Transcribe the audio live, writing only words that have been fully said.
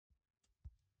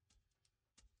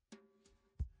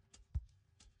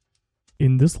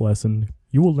In this lesson,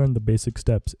 you will learn the basic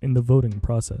steps in the voting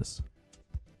process.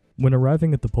 When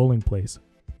arriving at the polling place,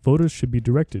 voters should be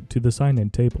directed to the sign-in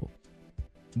table.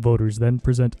 Voters then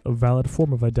present a valid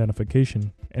form of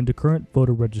identification and a current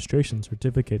voter registration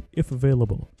certificate if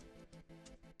available.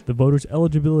 The voter's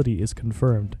eligibility is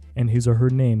confirmed and his or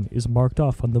her name is marked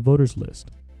off on the voters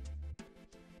list.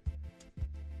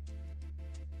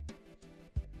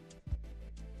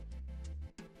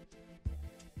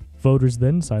 Voters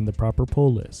then sign the proper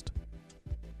poll list.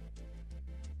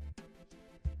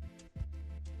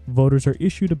 Voters are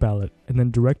issued a ballot and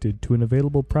then directed to an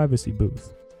available privacy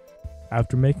booth.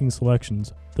 After making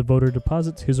selections, the voter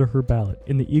deposits his or her ballot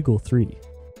in the Eagle 3.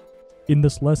 In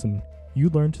this lesson, you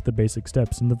learned the basic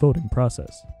steps in the voting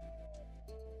process.